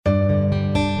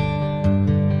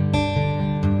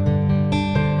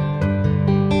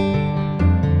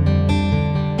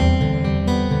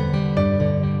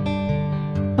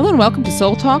and welcome to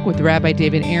Soul Talk with Rabbi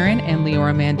David Aaron and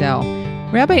Leora Mandel.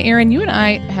 Rabbi Aaron, you and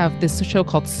I have this show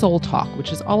called Soul Talk,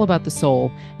 which is all about the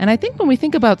soul. And I think when we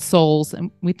think about souls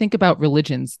and we think about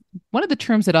religions, one of the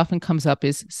terms that often comes up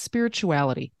is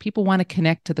spirituality. People want to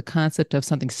connect to the concept of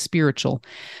something spiritual,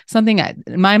 something,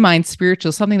 in my mind,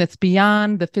 spiritual, something that's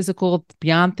beyond the physical,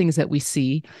 beyond things that we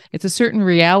see. It's a certain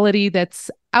reality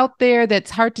that's out there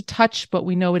that's hard to touch, but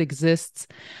we know it exists.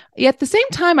 Yet at the same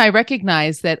time, I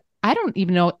recognize that I don't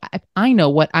even know if I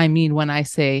know what I mean when I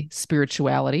say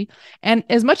spirituality. And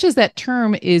as much as that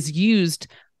term is used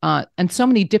in so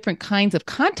many different kinds of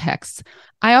contexts,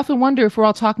 I often wonder if we're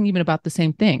all talking even about the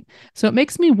same thing. So it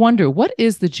makes me wonder, what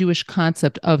is the Jewish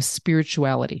concept of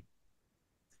spirituality?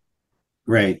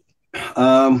 Great.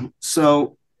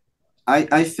 So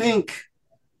I think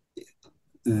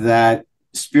that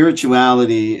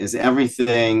spirituality is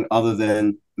everything other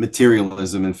than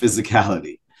materialism and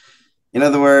physicality. In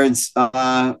other words,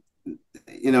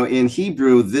 in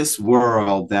Hebrew, this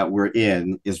world that we're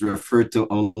in is referred to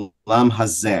olam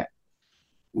hazeh,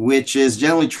 which is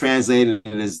generally translated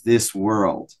as this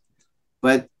world.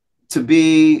 But to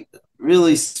be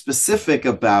really specific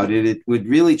about it, it would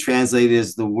really translate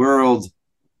as the world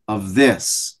of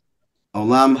this,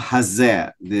 olam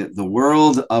hazeh, the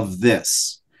world of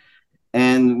this.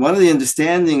 And one of the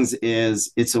understandings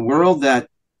is it's a world that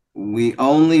we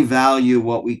only value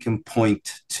what we can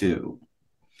point to.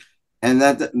 And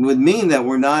that would mean that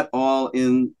we're not all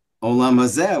in olam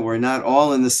hazeh. We're not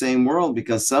all in the same world,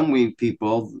 because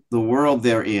people, the world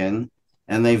they're in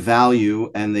and they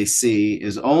value and they see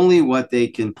is only what they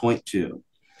can point to.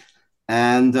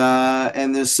 And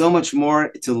there's so much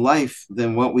more to life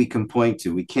than what we can point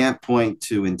to. We can't point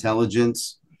to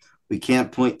intelligence. We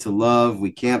can't point to love.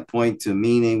 We can't point to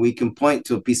meaning. We can point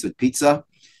to a piece of pizza.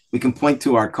 We can point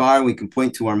to our car. We can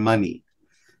point to our money.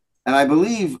 And I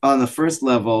believe on the first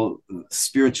level,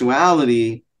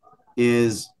 spirituality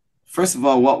is, first of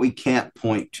all, what we can't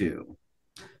point to,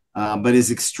 but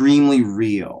is extremely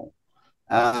real.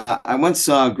 I once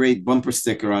saw a great bumper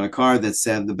sticker on a car that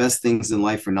said, "The best things in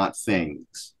life are not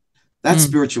things." That's Mm.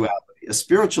 spirituality. A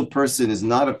spiritual person is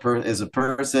not is a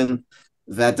person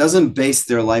that doesn't base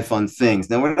their life on things.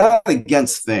 Now, we're not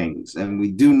against things, and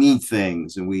we do need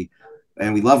things, and we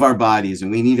love our bodies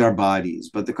and we need our bodies.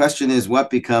 But the question is,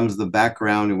 what becomes the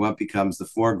background and what becomes the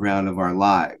foreground of our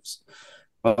lives?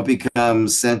 What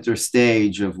becomes center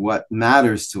stage of what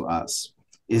matters to us?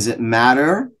 Is it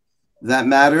matter that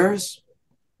matters?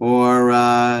 Or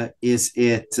is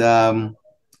it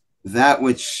that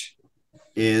which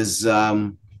is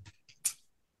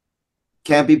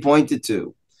can't be pointed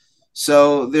to?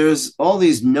 So there's all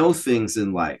these no things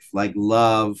in life, like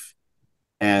love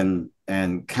and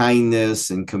kindness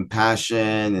and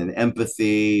compassion and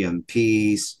empathy and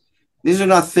peace. These are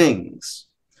not things.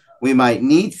 We might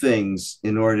need things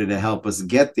in order to help us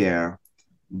get there,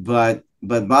 but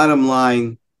bottom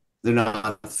line, they're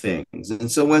not things. And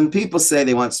so when people say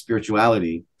they want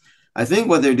spirituality, I think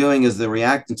what they're doing is they're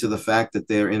reacting to the fact that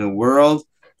they're in a world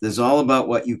that's all about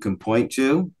what you can point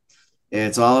to.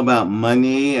 It's all about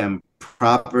money and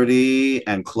property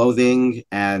and clothing,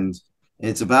 and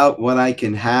it's about what I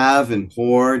can have and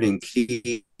hoard and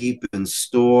keep and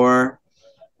store,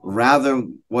 rather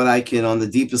what I can on the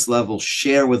deepest level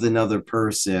share with another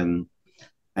person.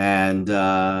 And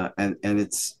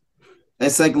it's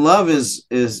like love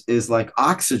is like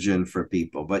oxygen for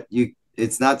people, but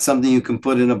it's not something you can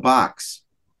put in a box.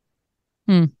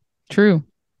 Hmm. True.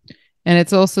 And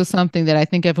it's also something that I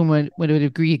think everyone would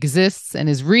agree exists and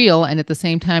is real. And at the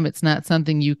same time, it's not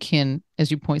something you can,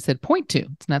 as you point to.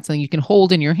 It's not something you can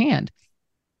hold in your hand.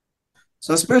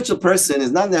 So a spiritual person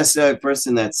is not necessarily a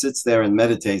person that sits there and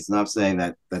meditates. And I'm saying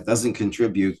that doesn't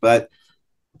contribute, but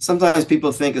sometimes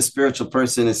people think a spiritual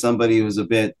person is somebody who's a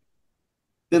bit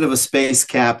of a space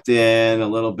captain, a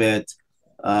little bit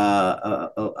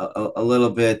a little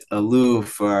bit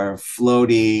aloof or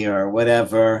floaty or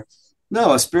whatever.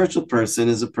 No, a spiritual person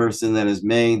is a person that has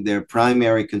made their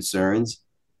primary concerns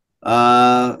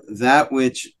that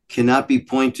which cannot be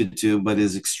pointed to, but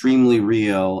is extremely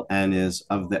real and is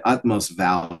of the utmost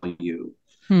value.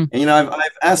 Hmm. And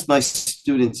I've asked my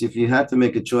students, if you had to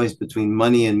make a choice between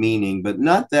money and meaning, but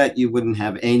not that you wouldn't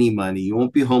have any money, you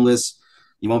won't be homeless,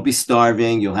 you won't be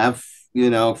starving, you'll have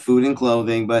food and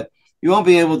clothing, but you won't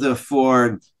be able to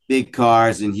afford big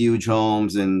cars and huge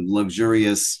homes and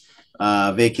luxurious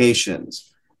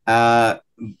vacations. But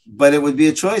it would be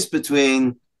a choice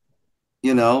between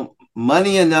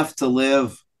money enough to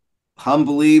live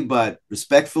humbly but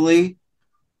respectfully,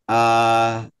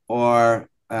 or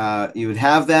you would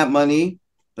have that money,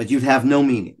 but you'd have no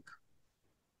meaning,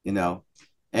 you know.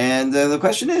 And the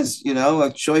question is,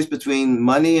 a choice between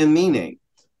money and meaning.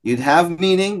 You'd have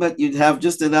meaning, but you'd have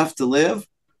just enough to live,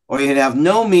 or you'd have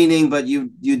no meaning, but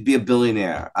you'd be a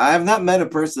billionaire. I have not met a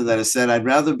person that has said, "I'd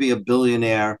rather be a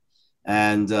billionaire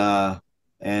and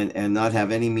and not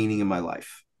have any meaning in my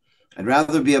life. I'd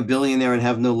rather be a billionaire and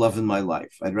have no love in my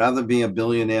life. I'd rather be a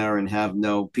billionaire and have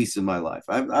no peace in my life."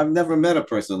 I've never met a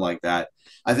person like that.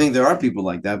 I think there are people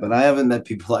like that, but I haven't met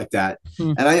people like that.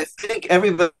 Hmm. And I think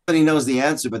everybody knows the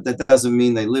answer, but that doesn't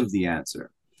mean they live the answer.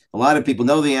 A lot of people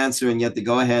know the answer, and yet they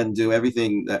go ahead and do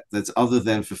everything that's other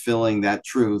than fulfilling that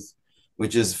truth,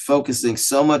 which is focusing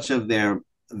so much of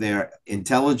their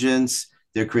intelligence,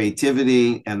 their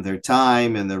creativity, and their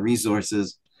time and their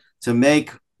resources to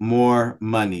make more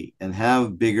money and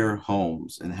have bigger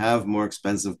homes and have more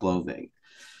expensive clothing.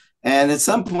 And at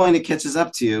some point, it catches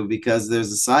up to you because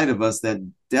there's a side of us that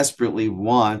desperately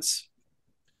wants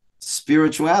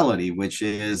spirituality, which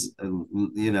is,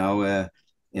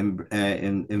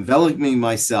 enveloping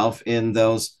myself in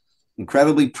those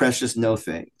incredibly precious no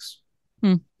things.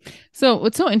 Hmm. So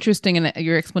what's so interesting, and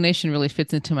your explanation really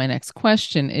fits into my next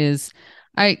question, is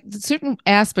certain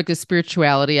aspect of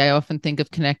spirituality I often think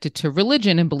of connected to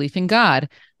religion and belief in God.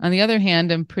 On the other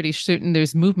hand, I'm pretty certain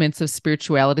there's movements of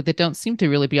spirituality that don't seem to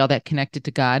really be all that connected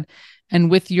to God. And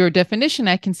with your definition,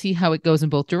 I can see how it goes in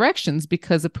both directions,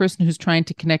 because a person who's trying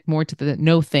to connect more to the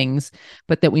know things,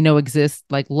 but that we know exist,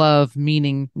 like love,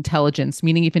 meaning, intelligence,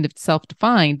 meaning even if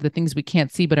self-defined, the things we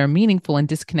can't see but are meaningful, and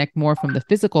disconnect more from the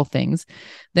physical things,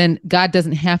 then God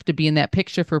doesn't have to be in that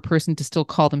picture for a person to still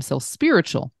call themselves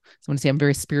spiritual. So I want to say I'm a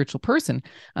very spiritual person.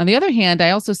 On the other hand, I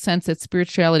also sense that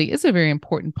spirituality is a very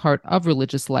important part of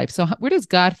religious life. So where does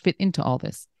God fit into all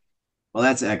this? Well,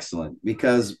 that's excellent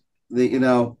because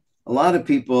a lot of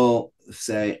people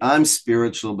say, "I'm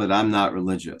spiritual, but I'm not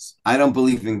religious. I don't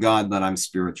believe in God, but I'm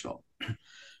spiritual."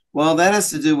 Well, that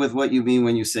has to do with what you mean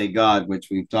when you say God, which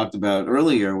we've talked about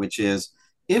earlier, which is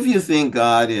if you think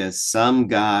God is some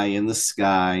guy in the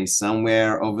sky,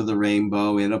 somewhere over the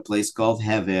rainbow in a place called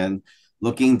heaven,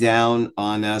 looking down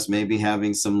on us, maybe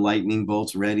having some lightning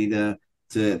bolts ready to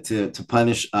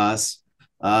punish us,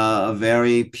 a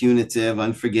very punitive,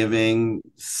 unforgiving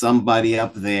somebody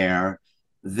up there,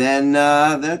 then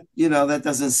that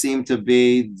doesn't seem to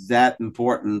be that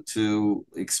important to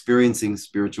experiencing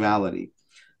spirituality.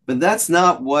 But that's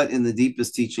not what, in the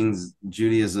deepest teachings,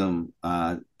 Judaism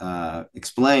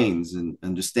explains and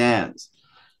understands.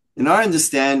 In our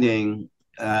understanding,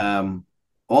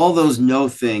 all those no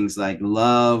things like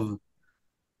love,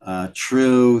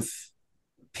 truth,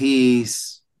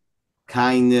 peace,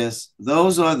 kindness,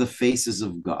 those are the faces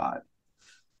of God.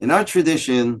 In our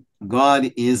tradition,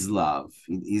 God is love.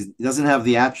 He doesn't have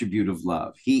the attribute of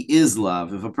love. He is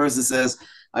love. If a person says,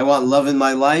 "I want love in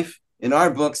my life," in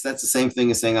our books, that's the same thing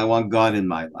as saying, "I want God in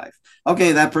my life."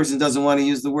 Okay, that person doesn't want to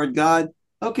use the word God.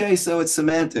 Okay, so it's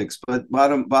semantics. But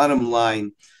bottom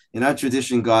line, in our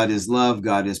tradition, God is love,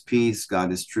 God is peace,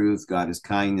 God is truth, God is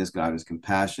kindness, God is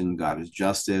compassion, God is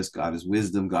justice, God is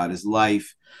wisdom, God is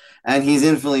life. And he's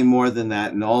infinitely more than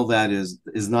that. And all that is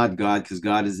not God, because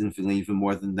God is infinitely even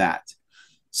more than that.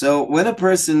 So when a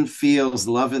person feels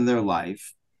love in their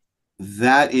life,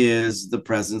 that is the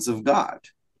presence of God.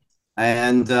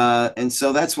 And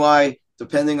so that's why,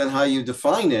 depending on how you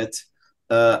define it,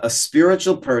 a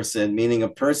spiritual person, meaning a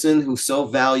person who so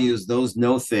values those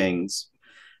no things,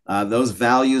 those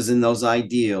values and those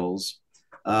ideals,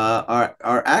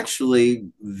 are actually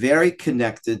very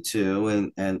connected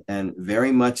to and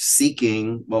very much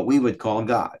seeking what we would call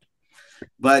God.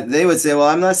 But they would say, "Well,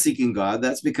 I'm not seeking God."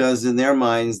 That's because in their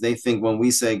minds, they think when we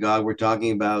say God, we're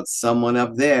talking about someone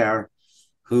up there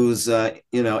who's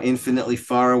infinitely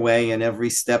far away, and every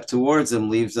step towards him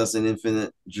leaves us an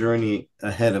infinite journey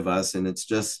ahead of us, and it's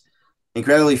just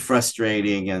incredibly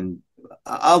frustrating and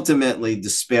ultimately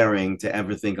despairing to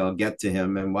ever think I'll get to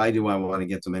him, and why do I want to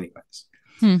get to him anyways?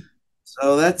 Hmm.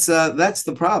 So that's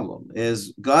the problem,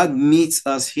 is God meets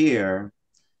us here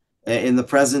in the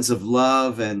presence of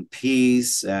love and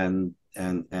peace and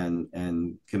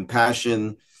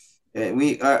compassion.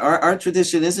 Our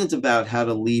tradition isn't about how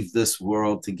to leave this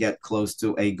world to get close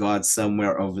to a God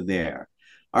somewhere over there.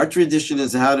 Our tradition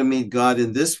is how to meet God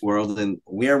in this world. And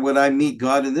where would I meet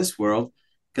God in this world?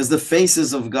 Because the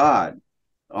faces of God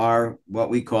are what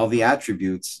we call the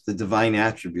attributes, the divine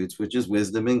attributes, which is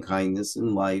wisdom and kindness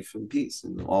and life and peace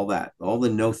and all that, all the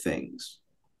no things.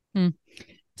 Hmm.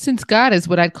 Since God is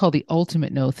what I'd call the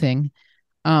ultimate know thing,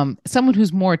 someone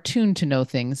who's more attuned to know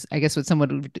things, I guess what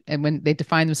someone would, and when they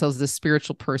define themselves as a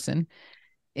spiritual person,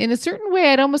 in a certain way,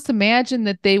 I'd almost imagine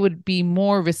that they would be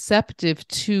more receptive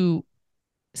to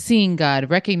seeing God,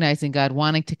 recognizing God,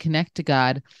 wanting to connect to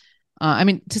God. I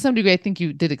mean, to some degree, I think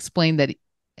you did explain that.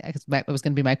 That was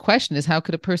going to be my question: is how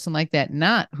could a person like that,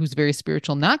 not who's very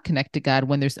spiritual, not connect to God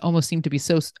when there's almost seem to be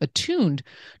so attuned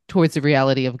towards the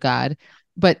reality of God?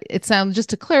 But it sounds, just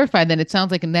to clarify, then it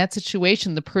sounds like in that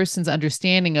situation, the person's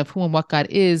understanding of who and what God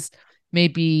is may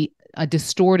be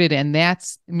distorted, and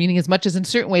that's meaning as much as in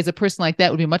certain ways, a person like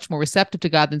that would be much more receptive to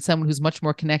God than someone who's much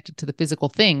more connected to the physical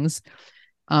things.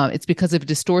 It's because of a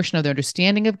distortion of their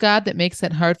understanding of God that makes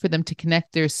it hard for them to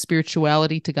connect their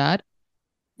spirituality to God.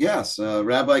 Yes,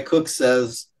 Rabbi Cook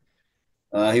says,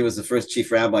 he was the first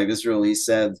chief rabbi of Israel. He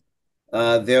said,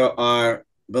 there are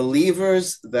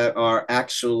believers that are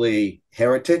actually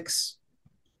heretics,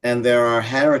 and there are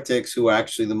heretics who are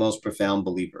actually the most profound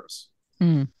believers.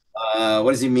 Mm.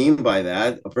 What does he mean by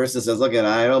that? A person says, look,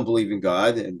 I don't believe in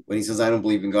God. And when he says, I don't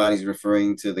believe in God, he's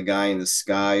referring to the guy in the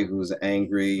sky who's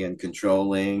angry and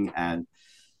controlling and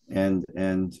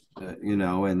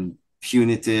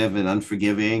punitive and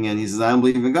unforgiving. And he says, I don't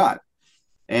believe in God.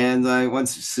 And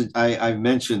I've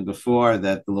mentioned before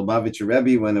that the Lubavitcher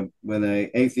Rebbe, when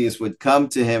an atheist would come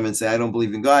to him and say, I don't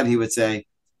believe in God, he would say,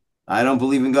 I don't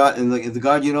believe in God. And the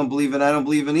God you don't believe in, I don't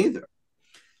believe in either.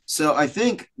 So I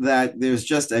think that there's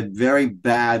just a very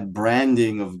bad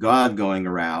branding of God going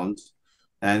around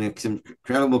and it's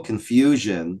incredible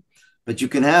confusion. But you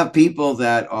can have people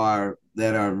that are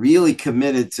really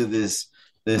committed to this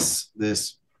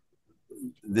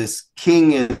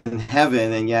king in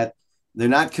heaven, and yet they're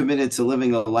not committed to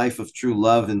living a life of true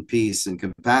love and peace and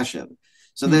compassion.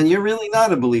 So then you're really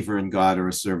not a believer in God or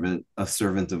a servant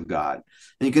of God.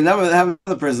 And you can never have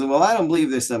another person, well, I don't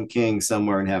believe there's some king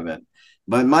somewhere in heaven,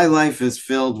 but my life is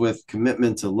filled with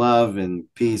commitment to love and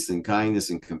peace and kindness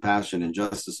and compassion and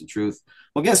justice and truth.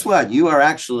 Well, guess what? You are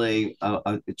actually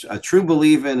a true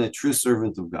believer and a true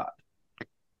servant of God.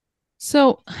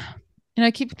 So, and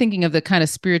I keep thinking of the kind of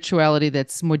spirituality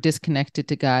that's more disconnected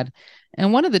to God.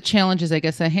 And one of the challenges I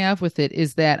guess I have with it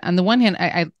is that on the one hand,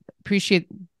 I appreciate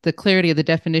the clarity of the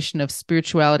definition of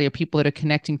spirituality of people that are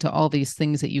connecting to all these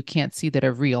things that you can't see that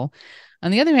are real. On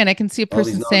the other hand, I can see a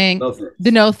person saying the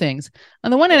no things.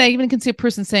 On the one hand, I even can see a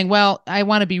person saying, well, I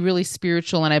want to be really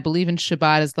spiritual and I believe in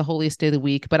Shabbat as the holiest day of the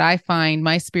week, but I find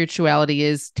my spirituality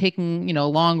is taking, a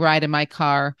long ride in my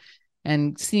car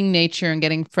and seeing nature and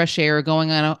getting fresh air, or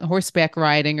going on a horseback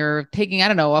riding, or taking, I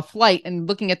don't know, a flight and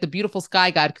looking at the beautiful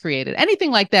sky God created. Anything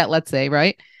like that, let's say,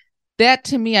 right? That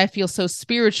to me, I feel so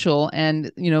spiritual.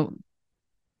 And,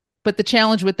 but the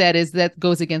challenge with that is that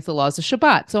goes against the laws of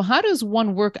Shabbat. So how does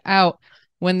one work out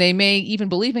when they may even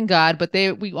believe in God, but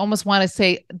we almost want to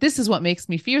say, this is what makes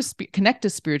me connect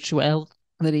to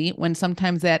spirituality, when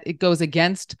sometimes that it goes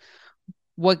against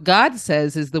what God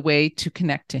says is the way to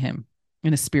connect to him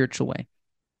in a spiritual way?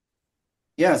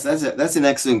 Yes, that's an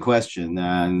excellent question,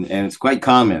 and it's quite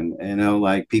common.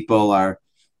 Like people are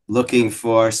looking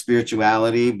for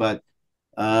spirituality, but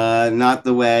not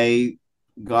the way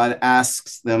God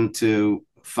asks them to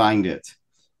find it.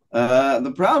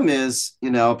 The problem is,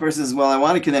 a person says, well, I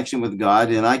want a connection with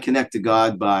God, and I connect to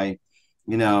God by,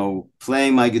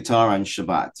 playing my guitar on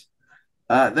Shabbat.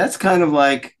 That's kind of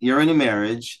like you're in a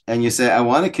marriage and you say, I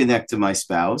want to connect to my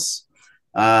spouse.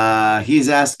 He's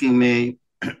asking me,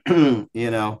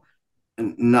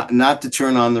 not to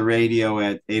turn on the radio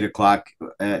at 8 o'clock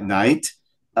at night.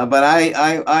 But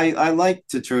I like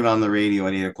to turn on the radio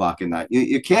at 8 o'clock at night.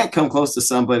 You can't come close to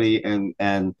somebody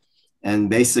and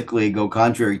basically go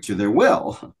contrary to their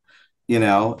will,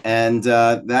 and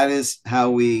that is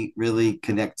how we really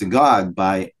connect to God,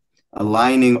 by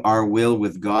aligning our will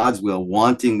with God's will,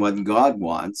 wanting what God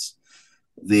wants.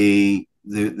 The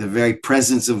very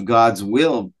presence of God's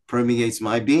will permeates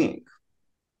my being.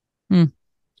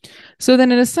 So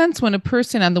then, in a sense, when a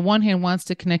person on the one hand wants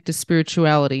to connect to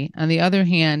spirituality, on the other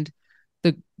hand,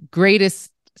 the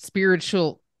greatest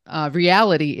spiritual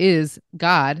reality is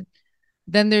God,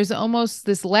 then there's almost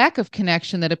this lack of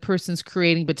connection that a person's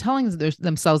creating, but telling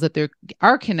themselves that they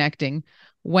are connecting,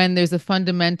 when there's a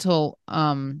fundamental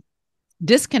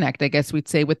disconnect, I guess we'd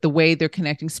say, with the way they're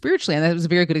connecting spiritually. And that was a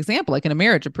very good example. Like in a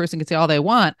marriage, a person can say all they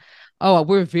want, oh,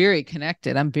 we're very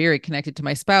connected, I'm very connected to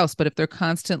my spouse. But if they're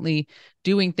constantly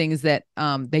doing things that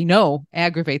they know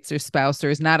aggravates their spouse or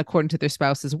is not according to their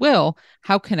spouse's will,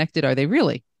 how connected are they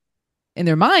really? In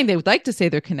their mind, they would like to say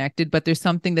they're connected, but there's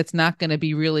something that's not going to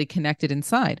be really connected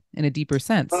inside in a deeper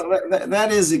sense.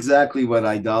 That is exactly what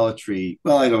idolatry,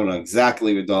 well, I don't know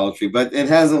exactly idolatry, but it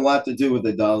has a lot to do with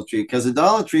idolatry, because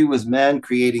idolatry was man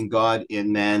creating God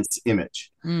in man's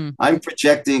image. I'm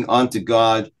projecting onto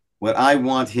God what I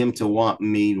want him to want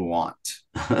me to want.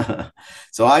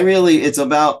 So it's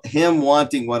about him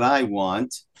wanting what I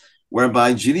want,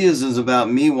 whereby Judaism is about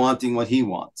me wanting what he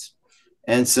wants.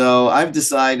 And so I've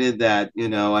decided that,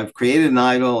 I've created an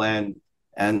idol, and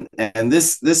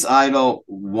this idol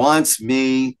wants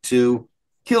me to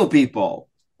kill people.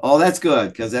 Oh, that's good,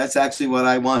 because that's actually what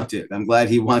I wanted. I'm glad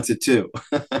he wants it too.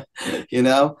 you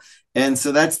know? And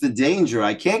so that's the danger.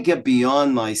 I can't get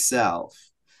beyond myself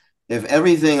if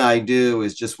everything I do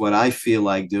is just what I feel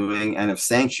like doing, and if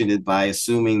sanctioned it by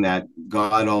assuming that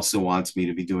God also wants me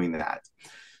to be doing that.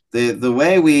 The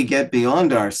way we get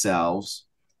beyond ourselves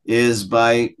is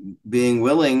by being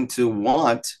willing to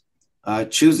want,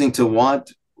 choosing to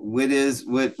want what is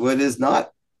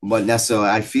not what necessarily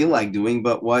I feel like doing,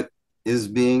 but what is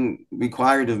being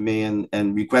required of me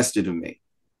and requested of me.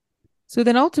 So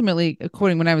then ultimately,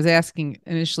 according when I was asking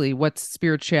initially what's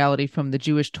spirituality from the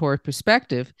Jewish Torah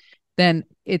perspective, then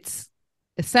it's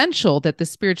essential that the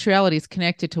spirituality is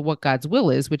connected to what God's will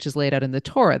is, which is laid out in the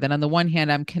Torah. Then on the one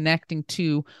hand, I'm connecting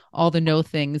to all the no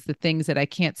things, the things that I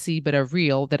can't see but are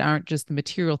real, that aren't just the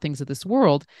material things of this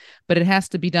world, but it has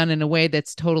to be done in a way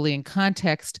that's totally in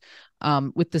context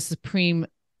with the supreme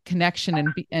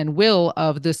connection and will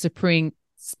of the supreme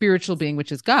spiritual being,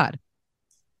 which is God.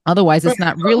 Otherwise, it's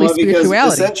not really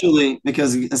spirituality.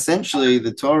 Because essentially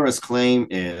the Torah's claim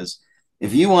is,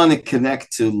 if you want to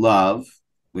connect to love,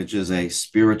 which is a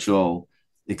spiritual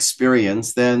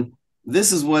experience, then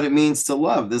this is what it means to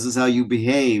love. This is how you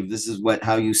behave. This is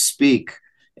how you speak.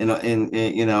 And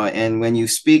when you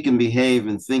speak and behave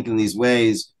and think in these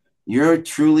ways, you're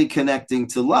truly connecting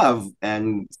to love.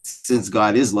 And since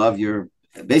God is love, you're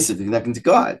basically connecting to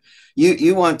God.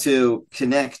 You want to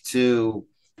connect to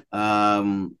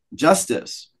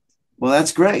justice. Well,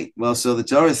 that's great. Well, so the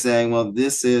Torah is saying, well,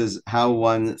 this is how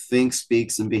one thinks,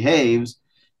 speaks, and behaves,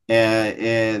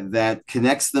 that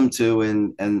connects them to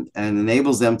and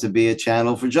enables them to be a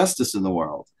channel for justice in the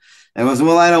world. And I was,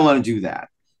 well, I don't want to do that.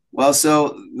 Well,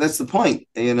 so that's the point.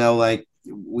 Like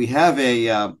we have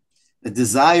a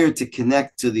desire to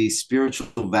connect to these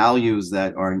spiritual values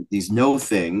that are these no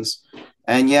things,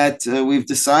 and yet we've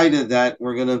decided that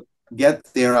we're going to get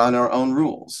there on our own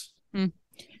rules.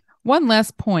 One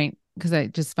last point, because I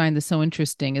just find this so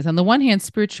interesting, is on the one hand,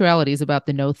 spirituality is about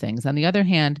the no things. On the other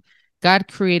hand, God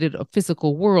created a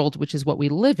physical world, which is what we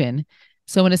live in.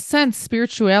 So in a sense,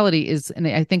 spirituality is, and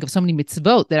I think of so many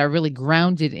mitzvot that are really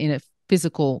grounded in a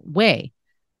physical way.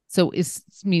 So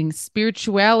meaning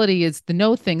spirituality is the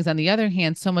no things. On the other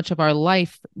hand, so much of our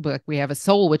life, like we have a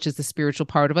soul, which is the spiritual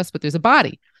part of us, but there's a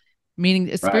body,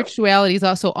 meaning spirituality is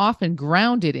also often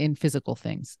grounded in physical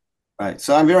things. Right.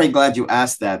 So I'm very glad you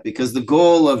asked that, because the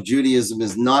goal of Judaism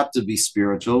is not to be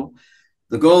spiritual.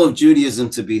 The goal of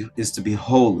Judaism is to be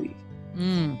holy.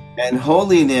 And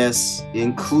holiness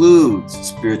includes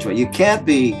spiritual. You can't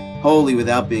be holy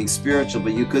without being spiritual,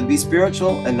 but you could be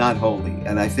spiritual and not holy.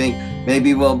 And I think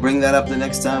maybe we'll bring that up the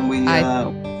next time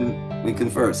we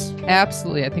converse.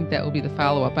 Absolutely. I think that will be the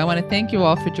follow-up. I want to thank you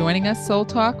all for joining us. Soul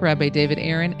Talk, Rabbi David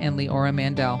Aaron and Leora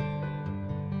Mandel.